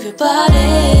move your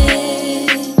body.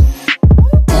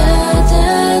 Da da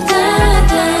da da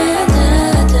da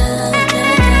da da da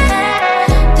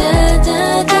da da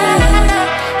da da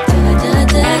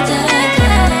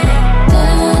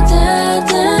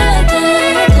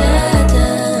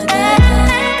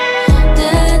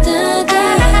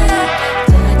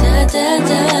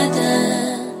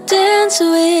Dance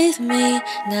with me,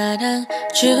 나랑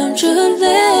춤출래.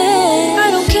 I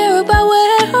don't care about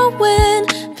where or when,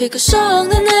 pick a song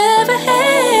that never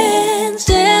ends.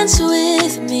 Dance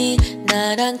with me,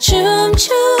 나랑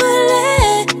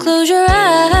춤출래. Close your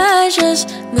eyes, just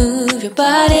move move your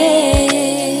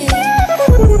body.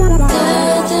 Da,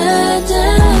 da, da, da,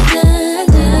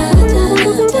 da, da,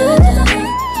 da, da,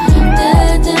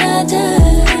 da, da, da.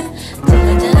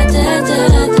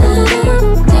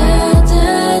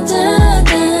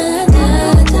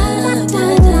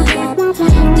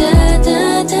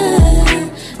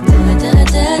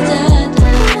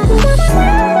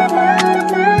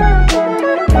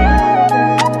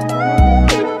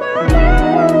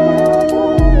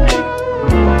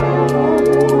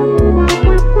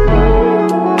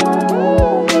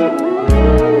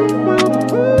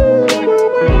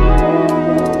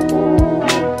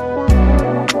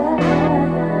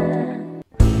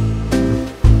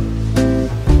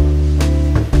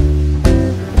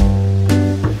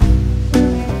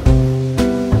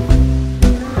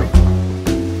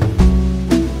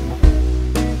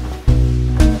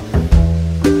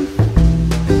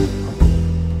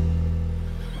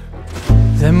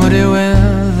 The moody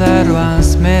wind that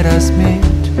once made us meet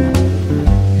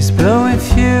is blowing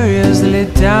furiously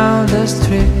down the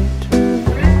street.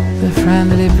 The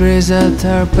friendly breeze at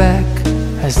our back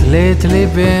has lately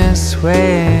been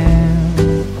swaying,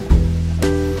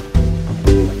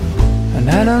 and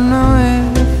I don't know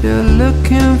if you're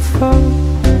looking for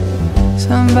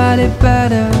somebody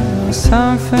better or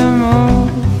something more,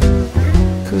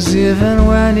 'cause even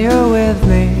when you're with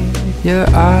me, your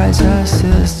eyes are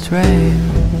still strained.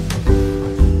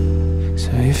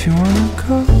 So if you wanna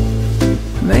go,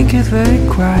 make it very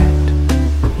quiet.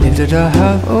 Leave the door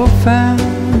half open,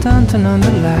 don't turn on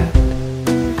the light.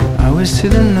 I will see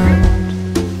the note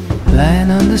lying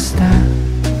on the stand,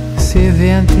 see the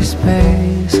empty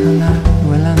space, and I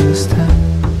will understand.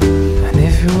 And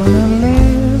if you wanna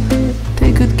leave,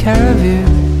 take good care of you.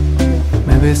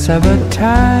 Maybe it's about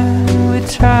time we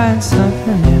try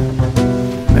something new.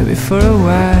 Maybe for a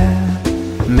while,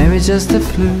 maybe just a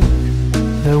fluke.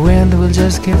 The wind will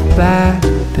just give back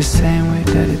the same way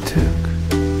that it took.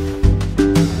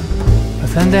 But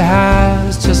then the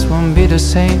house just won't be the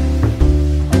same.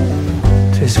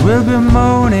 Trees will be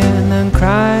moaning and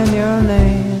crying your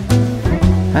name,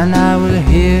 and I will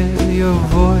hear your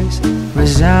voice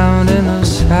resound in the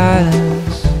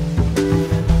silence.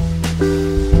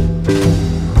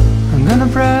 I'm gonna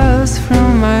browse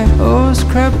through my old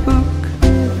scrapbook.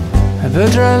 I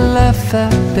will draw a left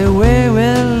at the way we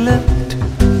lived,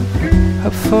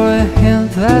 up for a hint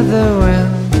that the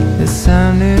wind is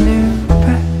sounding you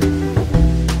back.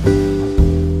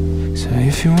 So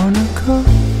if you wanna go,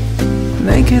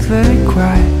 make it very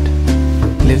quiet.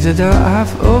 Leave the door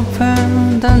half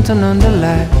open, don't turn on the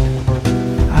light.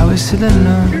 I will see the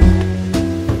note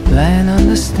lying on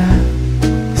the stand,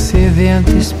 see the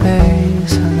empty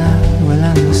space, and I will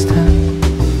understand.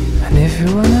 And if you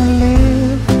wanna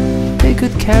leave, take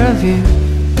good care of you.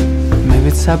 Maybe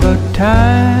it's about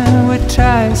time we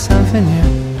try something new.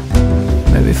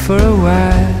 Maybe for a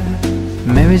while,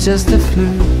 maybe just a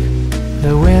fluke.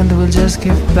 The wind will just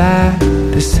give back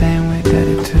the same way that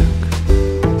it took.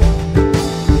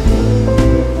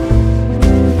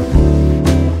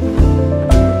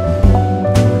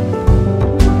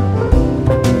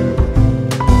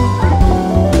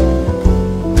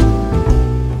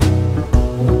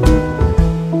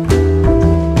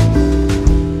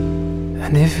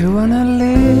 If you wanna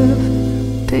live,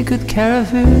 take good care of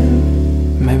you.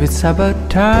 Maybe it's about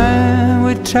time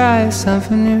we try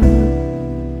something new.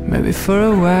 Maybe for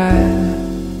a while,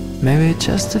 maybe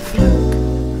just a fluke.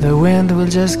 The wind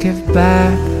will just give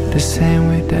back the same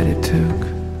way that it took.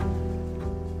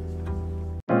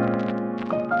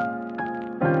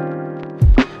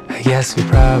 I guess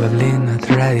we're probably not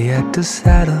ready yet to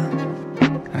settle,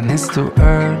 and it's too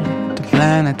early to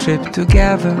plan a trip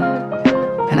together.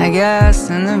 And I guess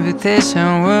an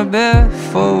invitation will be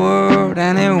forward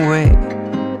anyway.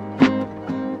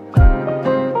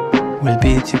 We'll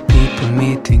be two people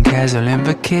meeting casual in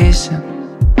vacation,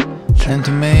 trying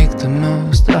to make the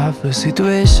most of the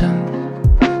situation.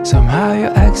 Somehow you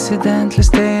accidentally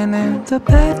staying in the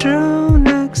bedroom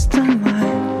next to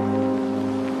mine.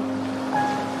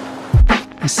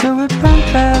 And so we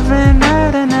bump every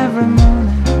night and every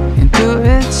morning into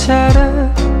each other.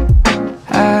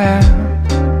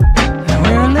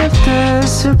 The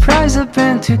surprise of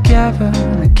being together,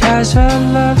 the casual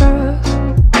lovers.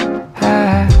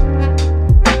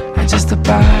 I just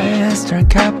buy and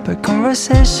strike up a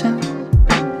conversation.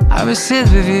 I will sit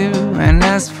with you and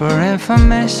ask for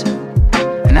information,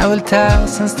 and I will tell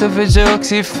some stupid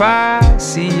jokes if I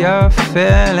see you're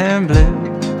feeling blue.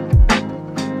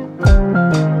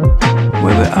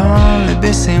 We will only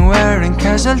be seen wearing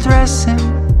casual dressing.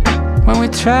 When we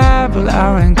travel,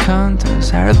 our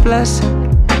encounters are a blessing,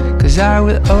 'cause 'cause I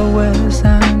will always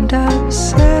end up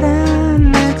sitting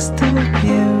next to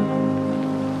you.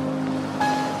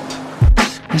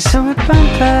 And so we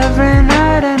bump every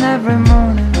night and every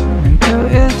morning into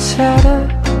each other.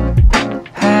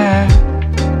 And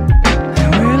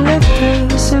we live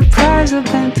the surprise of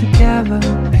being together,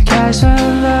 casual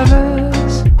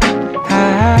lovers.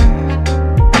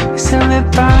 So we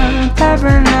bump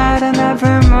every night and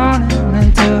every morning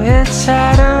into each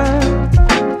other.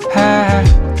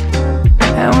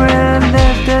 And we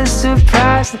live the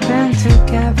surprise of being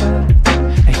together,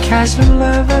 casual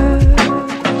lovers.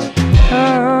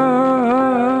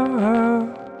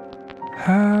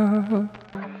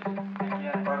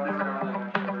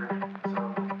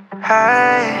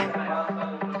 I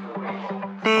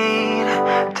need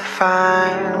to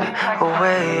find a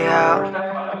way out,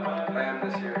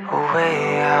 a way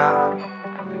out.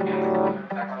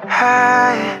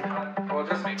 I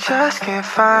just can't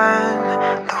find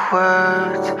the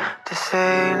words to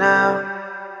say now,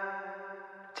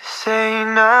 to say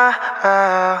now.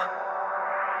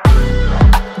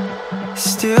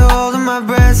 Still holding my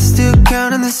breath, still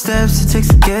counting the steps it takes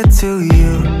to get to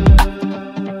you.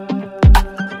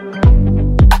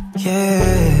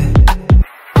 Yeah,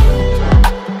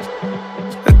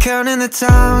 counting the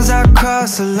times I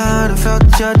crossed the line and felt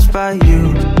judged by you.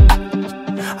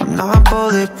 I'm not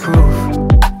bulletproof.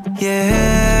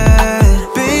 Yeah,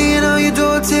 banging on your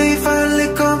door till you finally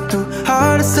come through.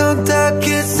 Heart is so dark,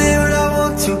 can't say what I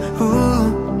want to. Ooh.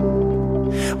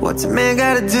 What's a man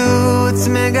gotta do? What's a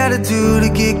man gotta do to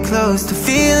get close to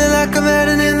feeling like I'm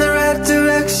heading in the right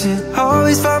direction?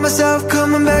 Always find myself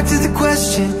coming back to the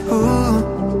question.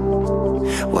 Ooh.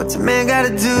 What's a man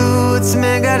gotta do? What's a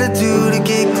man gotta do to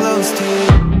get close to you?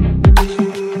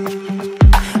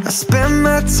 I spend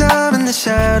my time in the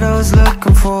shadows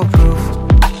looking for proof,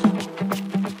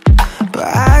 but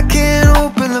I can't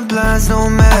open the blinds no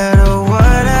matter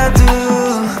what I do.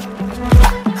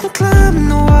 I'm climbing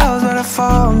the walls, but I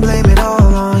fall and blame it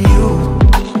all on you,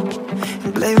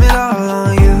 and blame it all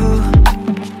on you.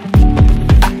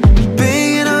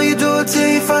 Banging on your door till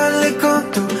you finally come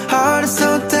through. Heart is so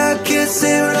tight, can't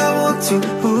say what I want to.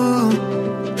 Ooh.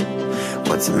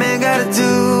 What's a man gotta do?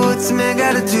 What's a man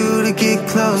gotta do to get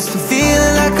close to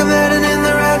feeling like I'm heading in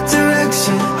the right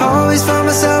direction? Always find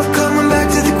myself coming back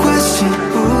to the question.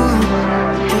 Ooh,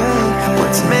 yeah.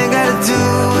 What's a man gotta do?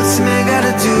 What's a man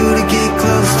gotta do to get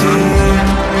close to you?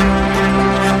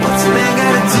 What's a man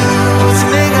gotta do? What's a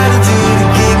man gotta do to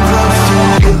get close to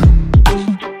you?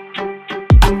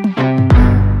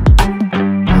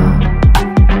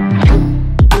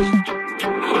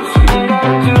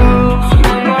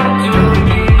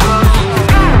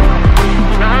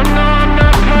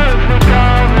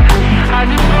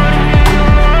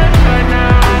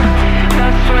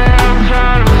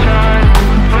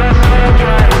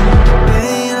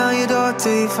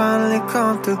 Finally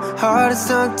come through. Heart is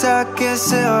tongue tied, can't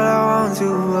say what I want to.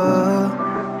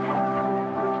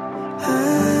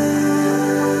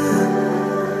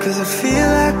 Cause I feel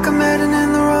like I'm heading in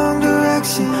the wrong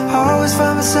direction. Always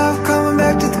find myself coming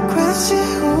back to the question.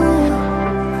 Ooh.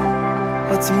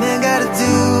 What's a man gotta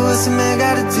do? What's a man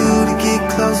gotta do to get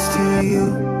close to you?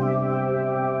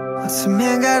 What's a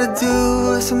man gotta do?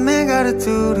 What's a man gotta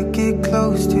do to get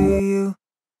close to you?